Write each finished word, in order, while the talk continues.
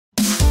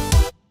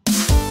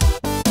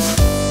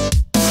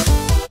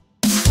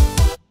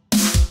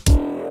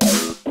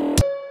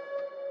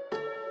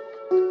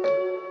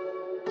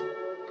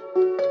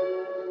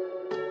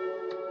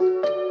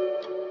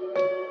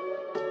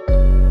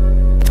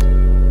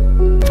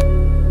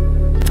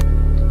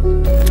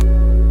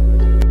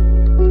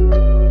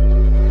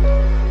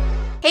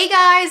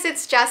guys,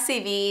 it's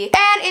Jessii Vee,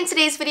 and in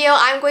today's video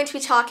I'm going to be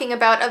talking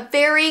about a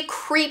very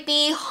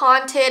creepy,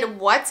 haunted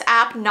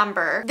WhatsApp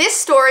number. This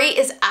story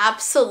is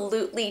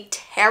absolutely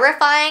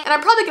terrifying, and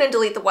I'm probably going to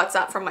delete the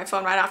WhatsApp from my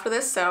phone right after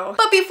this, so.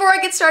 But before I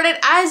get started,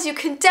 as you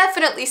can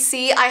definitely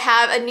see, I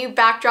have a new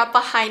backdrop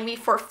behind me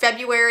for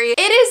February.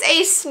 It is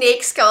a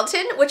snake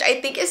skeleton, which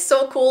I think is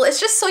so cool. It's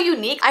just so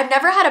unique. I've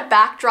never had a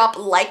backdrop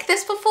like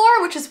this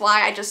before, which is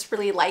why I just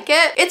really like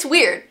it. It's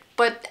weird,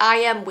 but I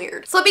am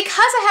weird. So because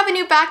I have a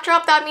new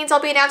backdrop, that means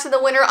I'll be announcing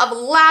the winner of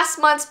last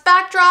month's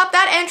backdrop.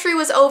 That entry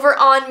was over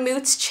on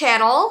Moot's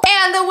channel,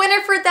 and the winner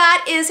for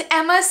that is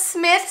Emma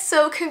Smith,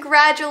 so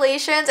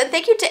congratulations, and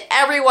thank you to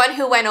everyone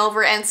who went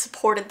over and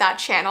supported that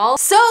channel.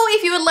 So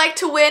if you would like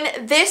to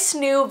win this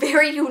new,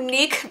 very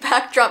unique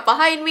backdrop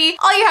behind me,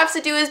 all you have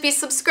to do is be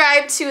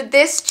subscribed to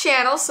this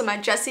channel, so my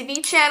Jessii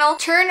Vee channel,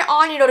 turn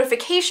on your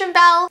notification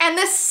bell, and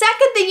the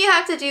second thing you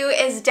have to do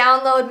is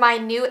download my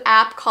new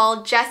app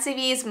called Jessii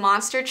Vee's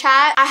Monster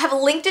Chat. I have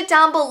linked it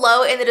down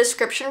below in the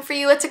description for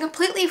you. It's a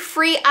completely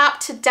free app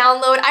to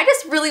download. I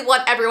just really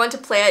want everyone to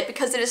play it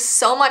because it is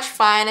so much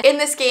fun. In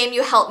this game,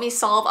 you help me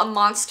solve a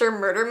monster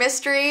murder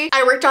mystery.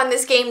 I worked on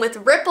this game with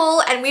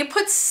Ripple, and we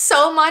put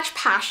so much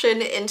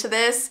passion into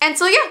this. And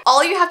so yeah,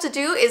 all you have to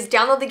do is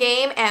download the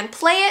game and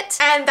play it,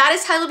 and that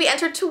is how you'll be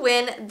entered to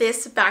win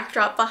this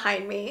backdrop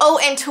behind me. Oh,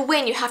 and to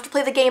win, you have to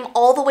play the game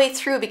all the way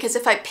through, because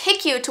if I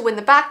pick you to win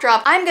the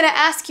backdrop, I'm gonna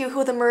ask you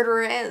who the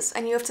murderer is,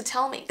 and you have to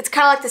tell me. It's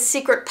kind of like the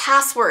secret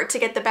password to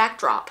get the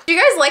backdrop. Do you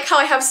guys like how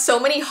I have so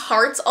many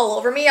hearts all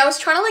over me? I was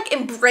trying to like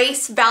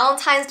embrace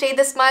Valentine's Day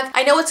this month.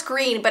 I know it's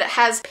green, but it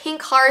has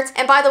pink hearts.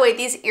 And by the way,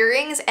 these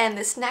earrings and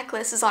this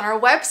necklace is on our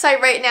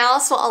website right now,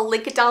 so I'll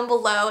link it down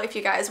below if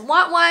you guys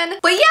want one.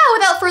 But yeah,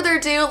 without further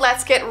ado,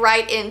 let's get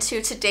right into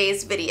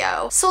today's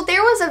video. So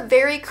there was a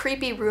very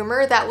creepy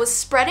rumor that was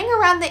spreading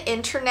around the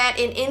internet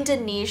in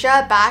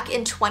Indonesia back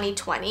in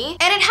 2020,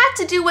 and it had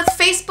to do with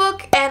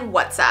Facebook and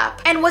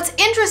WhatsApp. And what's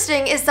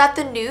interesting is that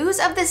the news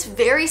of this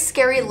very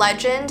scary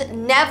legend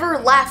never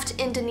left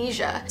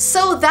Indonesia.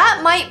 So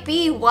that might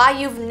be why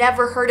you've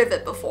never heard of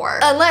it before.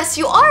 Unless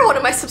you are one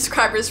of my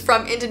subscribers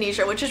from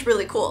Indonesia, which is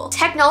really cool.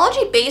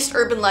 Technology-based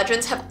urban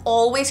legends have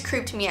always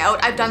creeped me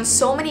out. I've done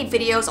so many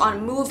videos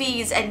on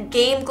movies and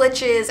game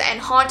glitches and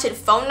haunted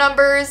phone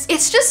numbers.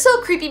 It's just so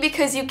creepy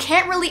because you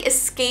can't really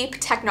escape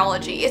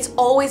technology. It's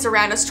always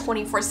around us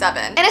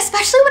 24/7. And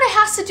especially when it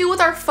has to do with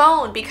our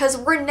phone, because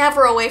we're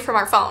never away from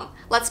our phone.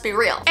 Let's be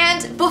real.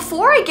 And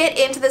before I get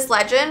into this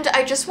legend,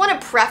 I just want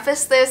to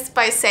preface this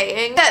by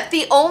saying that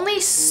the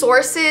only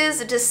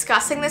sources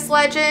discussing this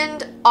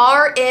legend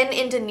are in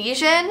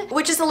Indonesian,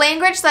 which is a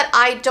language that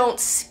I don't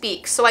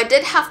speak. So I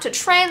did have to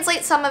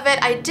translate some of it.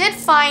 I did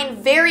find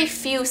very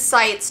few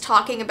sites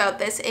talking about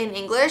this in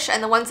English,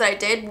 and the ones that I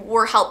did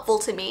were helpful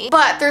to me.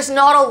 But there's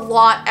not a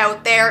lot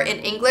out there in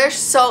English.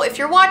 So if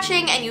you're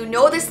watching and you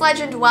know this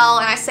legend well,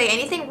 and I say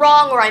anything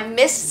wrong or I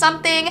missed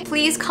something,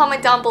 please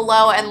comment down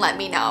below and let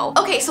me know.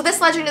 Okay, so this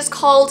legend is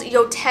called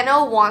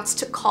Yotenno Wants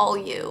to Call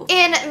You.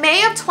 In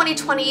May of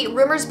 2020,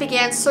 rumors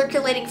began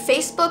circulating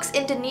Facebook's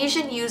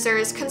Indonesian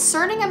users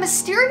concerning a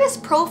mysterious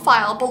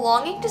profile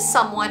belonging to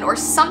someone or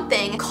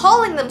something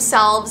calling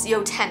themselves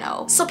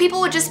Yotenno. So people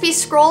would just be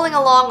scrolling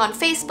along on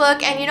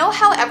Facebook, and you know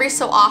how every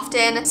so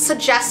often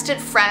suggested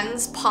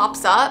friends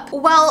pops up?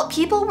 Well,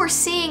 people were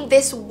seeing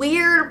this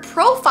weird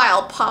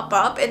profile pop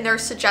up in their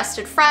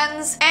suggested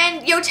friends,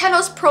 and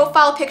Yotenno's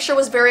profile picture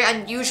was very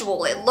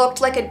unusual. It looked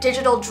like a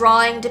digital drawing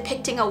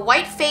depicting a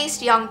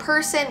white-faced young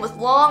person with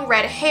long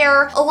red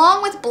hair,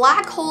 along with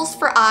black holes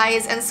for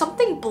eyes and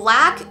something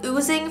black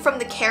oozing from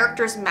the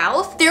character's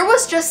mouth. There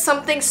was just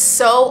something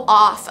so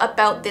off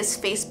about this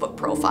Facebook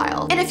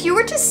profile. And if you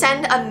were to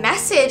send a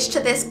message to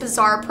this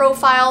bizarre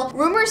profile,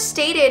 rumors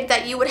stated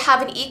that you would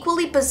have an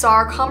equally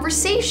bizarre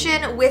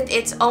conversation with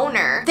its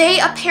owner.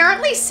 They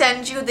apparently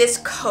send you this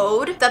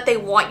code that they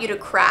want you to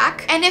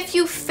crack, and if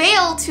you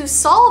fail to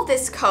solve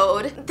this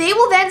code, they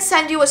will then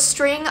send you a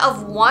string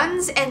of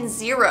ones and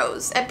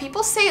zeros, and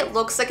people say it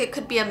looks like it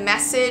could be a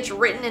message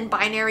written in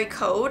binary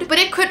code, but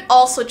it could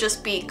also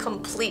just be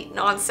complete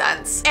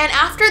nonsense. And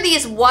after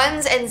these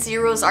ones and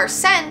zeros are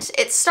sent,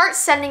 it starts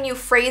sending you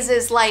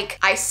phrases like,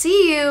 I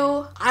see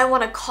you, I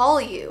want to call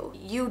you,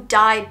 you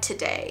died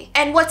today.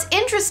 And what's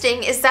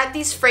interesting is that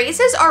these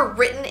phrases are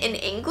written in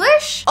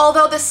English,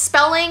 although the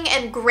spelling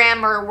and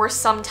grammar were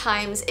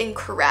sometimes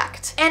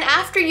incorrect. And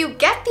after you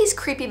get these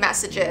creepy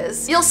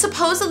messages, you'll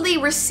supposedly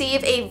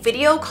receive a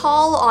video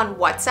call on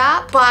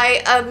WhatsApp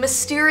by a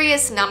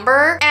mysterious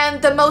number,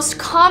 and the most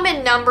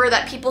common number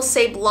that people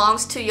say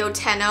belongs to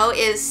Yotenno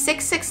is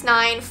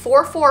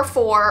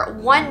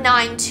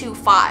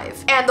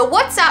 669-444-1925. And the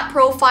WhatsApp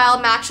profile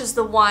matches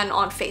the one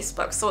on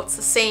Facebook, so it's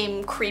the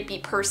same creepy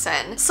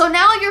person. So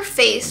now you're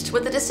faced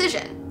with a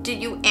decision. do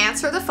you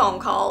answer the phone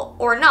call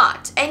or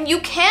not? And you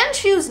can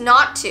choose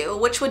not to,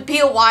 which would be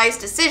a wise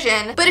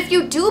decision, but if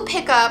you do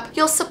pick up,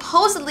 you'll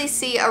supposedly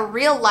see a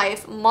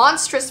real-life,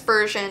 monstrous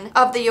version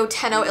of the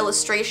Yotenno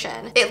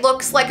illustration. It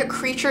looks like a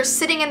creature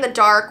sitting in the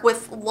dark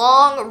with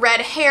long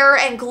red hair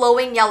and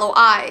glowing yellow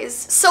eyes.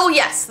 So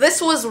yes,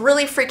 this was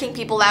really freaking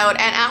people out,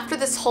 and after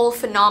this whole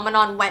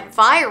phenomenon went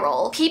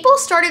viral, people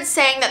started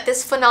saying that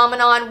this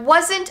phenomenon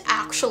wasn't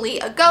actually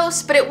a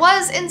ghost, but it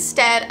was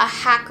instead a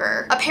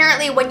hacker.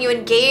 Apparently, when you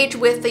engage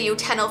with the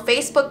Yotenno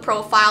Facebook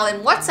profile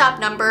and WhatsApp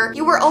number,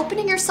 you were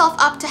opening yourself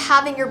up to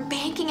having your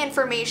banking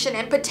information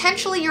and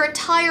potentially your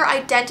entire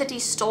identity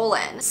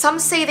stolen. Some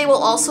say they will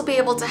also be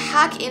able to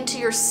hack into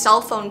your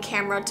cell phone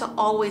camera to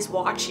always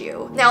watch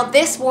you. Now,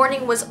 this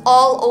warning was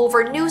all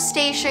over news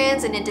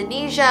stations in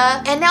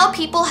Indonesia, and now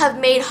people have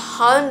made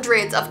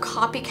hundreds of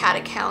copycat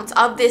accounts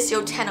of this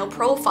Yotenno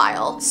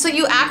profile. So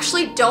you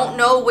actually don't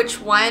know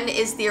which one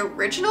is the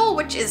original,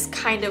 which is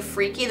kind of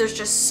freaky. There's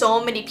just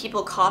so many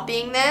people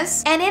copying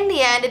this. And in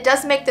the end, it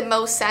does make the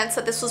most sense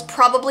that this was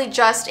probably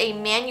just a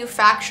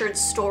manufactured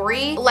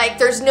story. Like,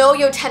 there's no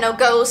Yotenno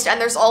ghost and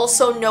there's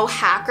also no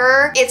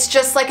hacker. It's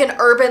just like an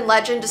urban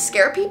legend to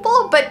scare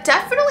people, but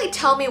definitely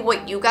tell me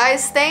what you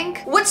guys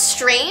think. What's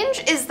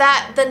strange is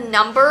that the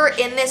number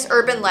in this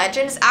urban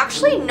legend is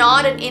actually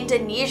not an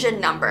Indonesian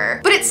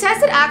number, but it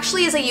says it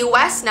actually is a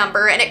US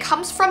number, and it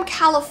comes from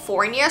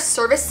California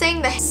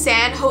servicing the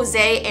San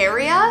Jose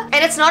area.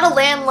 And it's not a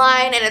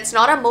landline and it's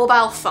not a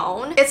mobile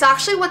phone. It's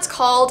actually what's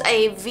called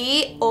a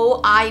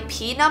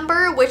VoIP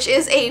number, which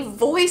is a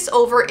voice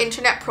over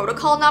internet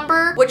protocol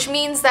number, which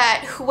means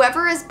that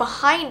whoever is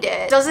behind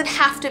it doesn't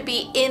have to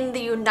be in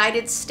the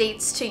United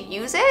States to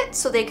use it,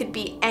 so they could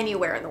be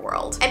anywhere in the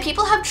world. And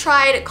people have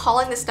tried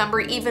calling this number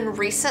even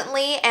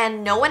recently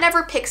and no one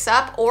ever picks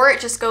up, or it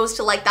just goes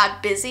to like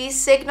that busy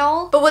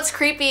signal. But what's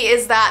creepy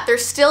is that there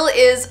still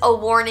is a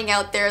warning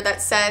out there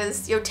that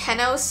says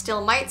Yotenno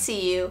still might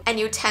see you and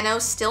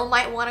Yotenno still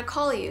might want to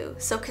call you,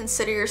 so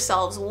consider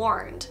yourselves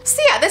warned.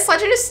 So yeah, this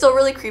legend is still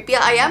really creepy.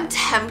 I am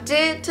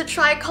tempted to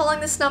try calling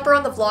this number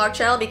on the vlog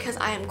channel because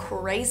I am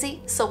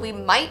crazy, so we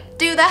might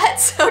do that,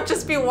 so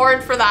just be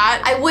warned for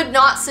that. I would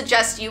not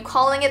suggest you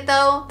calling it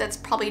though. That's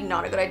probably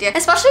not a good idea,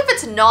 especially if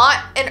it's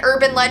not an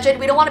urban legend.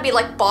 We don't want to be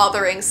like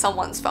bothering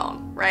someone's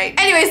phone, right?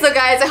 Anyways though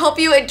guys, I hope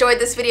you enjoyed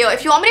this video.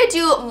 If you want me to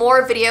do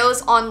more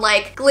videos on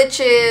like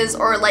glitches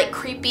or like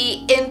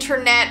creepy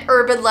internet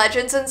urban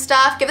legends and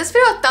stuff, give this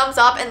video a thumbs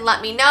up and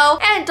let me know.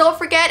 And don't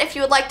forget, if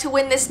you would like to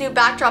win this new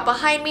backdrop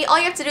behind me, all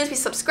you have to do is be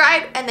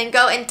subscribed and then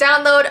go and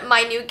download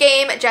my new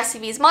game, Jessii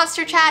Vee's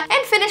Monster Chat,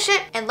 and finish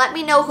it and let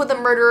me know who the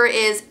murderer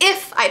is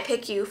if I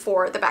pick you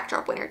for the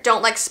backdrop winner.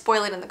 Don't like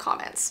spoil it in the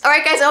comments. All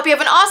right guys, I hope you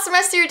have an awesome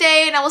rest of your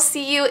day and I will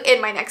see you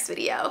in my next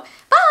video.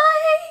 Bye!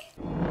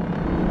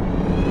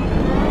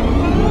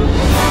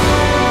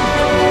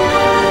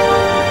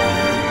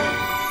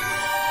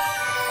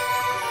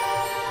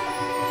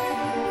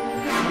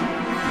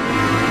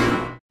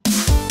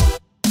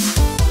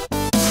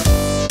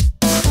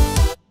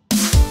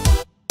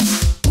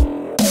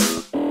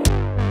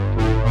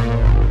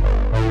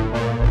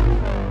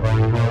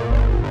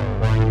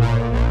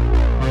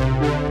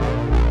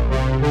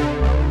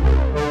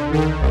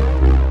 Thank you.